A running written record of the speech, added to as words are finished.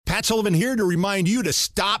Matt Sullivan here to remind you to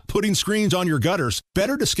stop putting screens on your gutters.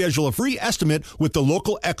 Better to schedule a free estimate with the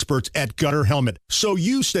local experts at Gutter Helmet so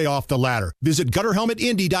you stay off the ladder. Visit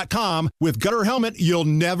GutterHelmetIndy.com. With Gutter Helmet, you'll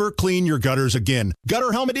never clean your gutters again.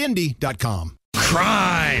 GutterHelmetIndy.com.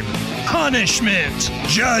 Crime, punishment,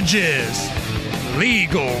 judges,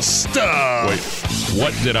 legal stuff. Wait,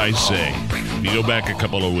 what did I say? You go back a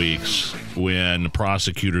couple of weeks when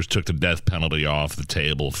prosecutors took the death penalty off the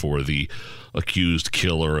table for the accused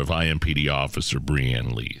killer of IMPD officer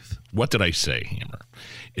Breanne Leath. What did I say, Hammer?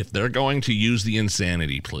 If they're going to use the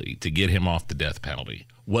insanity plea to get him off the death penalty,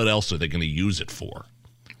 what else are they going to use it for?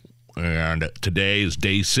 And today is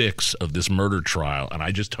day 6 of this murder trial, and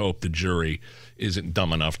I just hope the jury isn't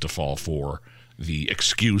dumb enough to fall for the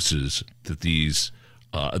excuses that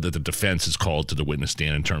that the defense has called to the witness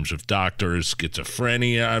stand in terms of doctors,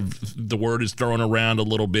 schizophrenia. The word is thrown around a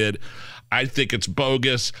little bit. I think it's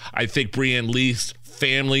bogus. I think Breanne Leath's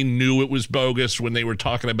family knew it was bogus when they were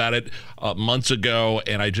talking about it months ago,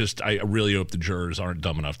 and I really hope the jurors aren't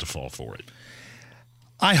dumb enough to fall for it.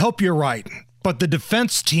 I hope you're right, but the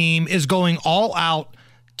defense team is going all out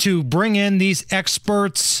to bring in these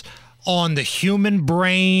experts on the human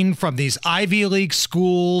brain from these Ivy League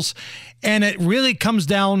schools, and it really comes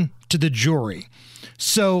down to the jury.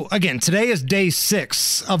 So, again, today is day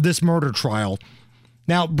 6 of this murder trial.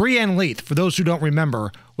 Now, Breanne Leath, for those who don't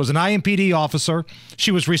remember, was an IMPD officer. She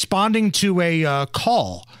was responding to a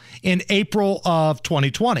call in April of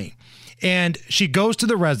 2020. And she goes to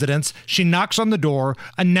the residence, she knocks on the door,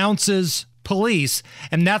 announces police,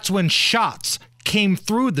 and that's when shots came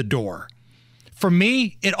through the door. For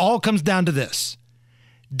me, it all comes down to this.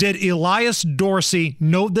 Did Elias Dorsey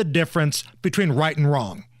know the difference between right and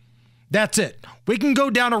wrong? That's it. We can go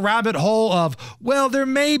down a rabbit hole of, well, there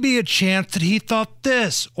may be a chance that he thought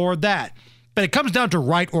this or that, but it comes down to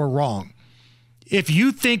right or wrong. If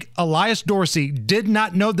you think Elias Dorsey did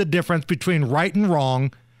not know the difference between right and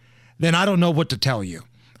wrong, then I don't know what to tell you.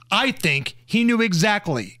 I think he knew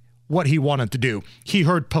exactly what he wanted to do. He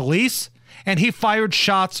heard police and he fired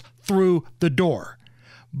shots through the door.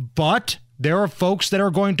 But there are folks that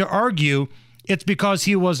are going to argue it's because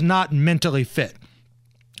he was not mentally fit.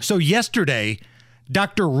 So yesterday,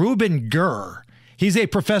 Dr. Reuben Gur, he's a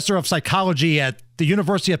professor of psychology at the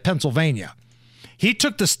University of Pennsylvania. He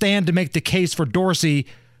took the stand to make the case for Dorsey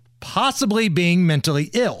possibly being mentally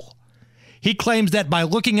ill. He claims that by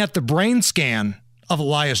looking at the brain scan of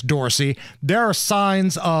Elias Dorsey, there are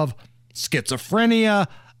signs of schizophrenia,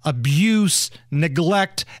 abuse,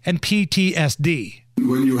 neglect, and PTSD.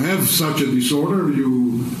 When you have such a disorder,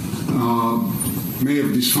 you may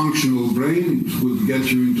have dysfunctional brain. It will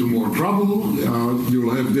get you into more trouble.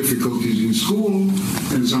 You'll have difficulties in school,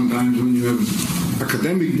 and sometimes when you have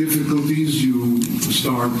academic difficulties, you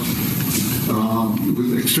start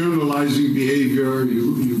with externalizing behavior.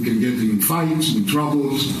 You can get in fights and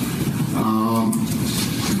troubles.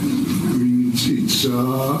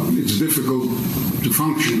 It's difficult to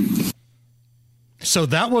function. So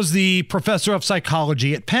that was the professor of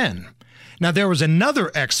psychology at Penn. Now, there was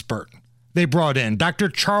another expert they brought in, Dr.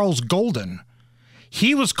 Charles Golden.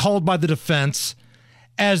 He was called by the defense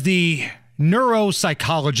as the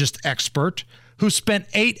neuropsychologist expert who spent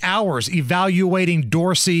 8 hours evaluating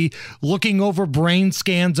Dorsey, looking over brain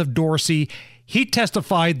scans of Dorsey. He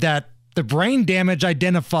testified that the brain damage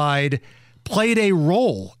identified played a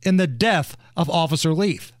role in the death of Officer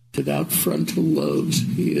Leath. Without frontal lobes,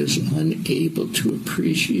 he is unable to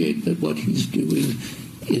appreciate that what he's doing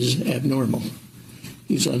is abnormal.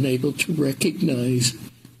 He's unable to recognize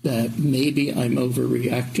that maybe I'm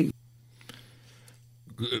overreacting.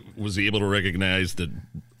 Was he able to recognize that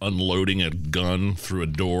unloading a gun through a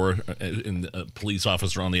door and a police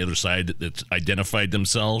officer on the other side that identified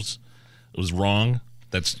themselves was wrong?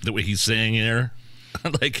 That's the way he's saying here?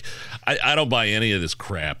 I don't buy any of this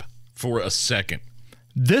crap for a second.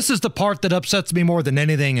 This is the part that upsets me more than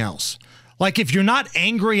anything else. Like, if you're not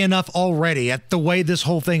angry enough already at the way this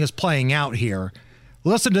whole thing is playing out here,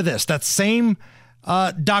 listen to this. That same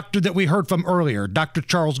doctor that we heard from earlier, Dr.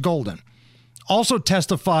 Charles Golden, also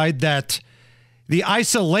testified that the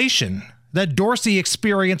isolation that Dorsey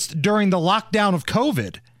experienced during the lockdown of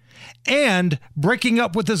COVID and breaking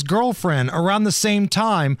up with his girlfriend around the same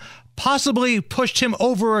time possibly pushed him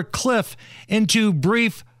over a cliff into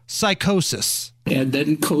brief psychosis. And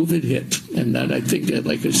then COVID hit, and that, I think,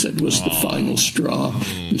 like I said, was the final straw.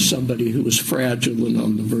 Somebody who was fragile and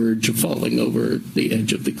on the verge of falling over the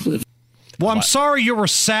edge of the cliff. Well, I'm sorry you were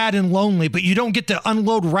sad and lonely, but you don't get to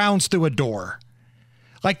unload rounds through a door.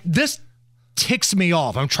 Like, this ticks me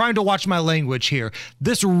off. I'm trying to watch my language here.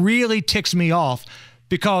 This really ticks me off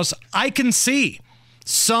because I can see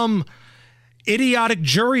some idiotic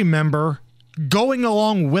jury member going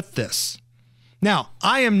along with this. Now,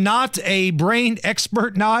 I am not a brain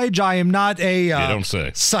expert, Nige. I am not a don't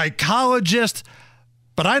say. psychologist,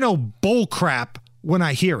 but I know bull crap when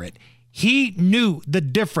I hear it. He knew the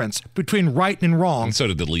difference between right and wrong. And so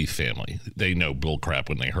did the Leaf family. They know bull crap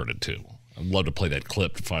when they heard it, too. I'd love to play that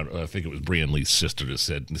clip. I think it was Brian Lee's sister that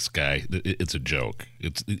said, this guy, it's a joke.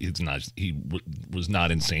 It's not. He was not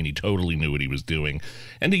insane. He totally knew what he was doing.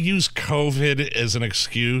 And to use COVID as an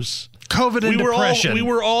excuse... COVID and depression. We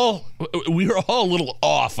were all a little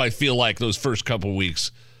off, I feel like, those first couple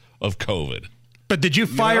weeks of COVID. But did you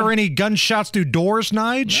fire any gunshots through doors,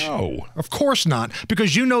 Nige? No. Of course not,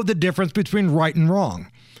 because you know the difference between right and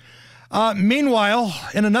wrong. Meanwhile,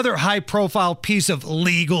 in another high-profile piece of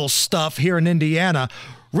legal stuff here in Indiana,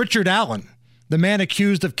 Richard Allen, the man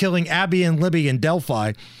accused of killing Abby and Libby in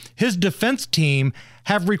Delphi, his defense team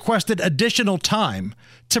have requested additional time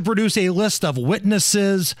to produce a list of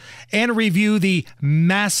witnesses and review the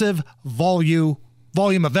massive volume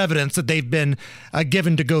of evidence that they've been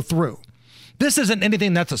given to go through. This isn't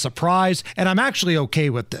anything that's a surprise, and I'm actually okay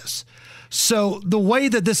with this. So the way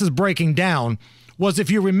that this is breaking down was, if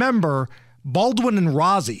you remember, Baldwin and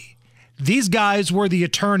Rozzi, these guys were the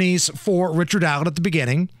attorneys for Richard Allen at the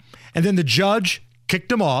beginning, and then the judge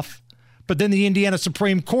kicked him off, but then the Indiana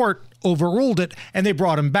Supreme Court overruled it, and they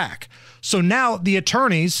brought him back. So now the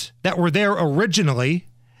attorneys that were there originally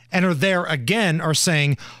and are there again are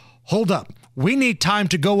saying, hold up, we need time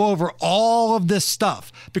to go over all of this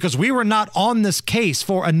stuff because we were not on this case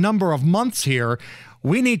for a number of months here.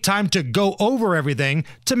 We need time to go over everything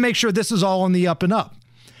to make sure this is all on the up and up.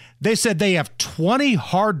 They said they have 20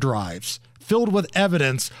 hard drives filled with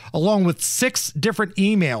evidence, along with 6 different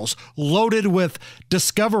emails loaded with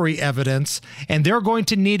discovery evidence, and they're going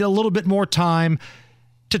to need a little bit more time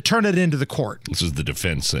to turn it into the court. This is the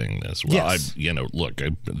defense saying this. Well, yes.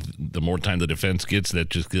 The more time the defense gets, that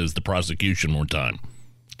just gives the prosecution more time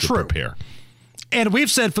to prepare. And we've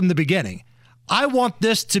said from the beginning, I want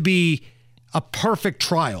this to be a perfect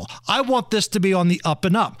trial. I want this to be on the up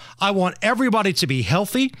and up. I want everybody to be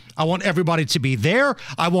healthy. I want everybody to be there.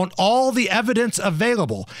 I want all the evidence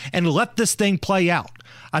available and let this thing play out.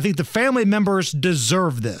 I think the family members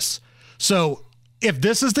deserve this. So if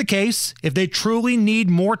this is the case, if they truly need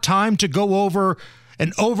more time to go over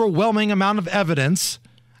an overwhelming amount of evidence,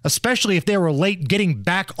 especially if they were late getting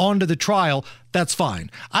back onto the trial, that's fine.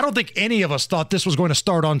 I don't think any of us thought this was going to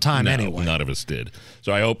start on time anyway. None of us did.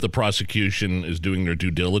 So I hope the prosecution is doing their due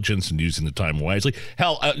diligence and using the time wisely.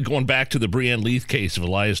 Hell, going back to the Brianne Leith case of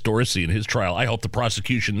Elias Dorsey and his trial, I hope the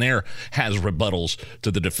prosecution there has rebuttals to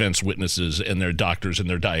the defense witnesses and their doctors and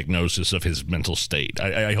their diagnosis of his mental state.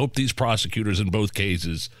 I hope these prosecutors in both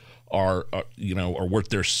cases are worth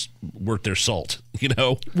their salt.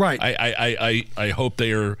 Right. I hope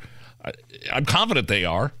they are. I'm confident they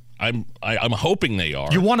are. I'm hoping they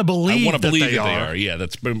are. You want to believe that they are. are. Yeah,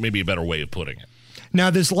 that's maybe a better way of putting it.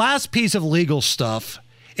 Now, this last piece of legal stuff,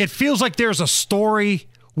 it feels like there's a story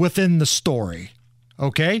within the story.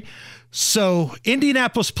 Okay? So,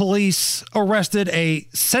 Indianapolis police arrested a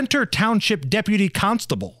Center Township deputy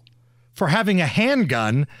constable for having a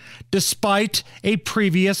handgun despite a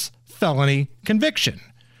previous felony conviction.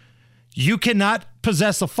 You cannot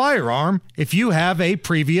possess a firearm if you have a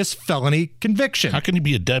previous felony conviction. How can you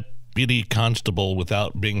be a deputy constable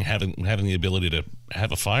without having the ability to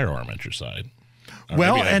have a firearm at your side?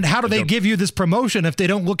 Well, and how do they give you this promotion if they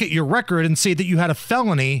don't look at your record and see that you had a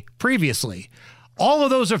felony previously? All of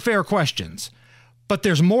those are fair questions, but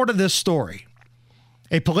there's more to this story.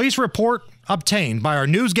 A police report obtained by our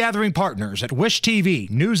news gathering partners at Wish TV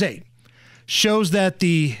News 8 shows that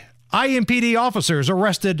the IMPD officers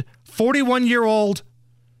arrested 41-year-old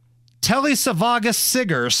Telly Savagas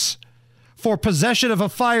Siggers for possession of a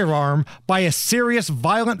firearm by a serious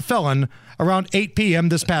violent felon around 8 p.m.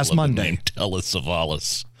 this past Monday. The name Telly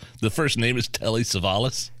Savalas. The first name is Telly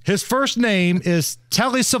Savalas? His first name is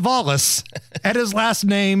Telly Savalas, and his last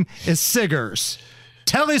name is Siggers.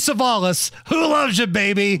 Telly Savalas, who loves you,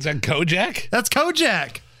 baby? Is that Kojak? That's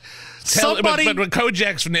Kojak. But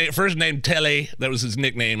Kojak's first name, Telly, that was his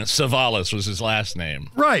nickname. Savalas was his last name.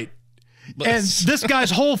 Right. And this guy's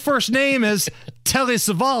whole first name is Telly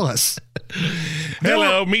Savalas.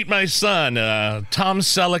 Hello, meet my son, Tom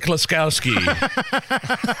Selleck-Laskowski.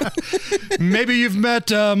 Maybe you've met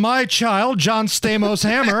my child, John Stamos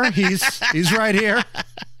Hammer. He's right here.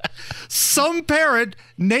 Some parent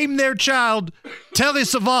named their child Telly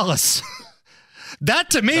Savalas.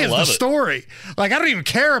 That, to me, is the story. Like, I don't even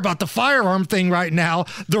care about the firearm thing right now.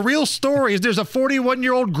 The real story is there's a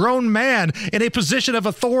 41-year-old grown man in a position of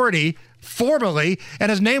authority, formerly, and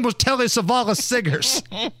his name was Telly Savalas Singers.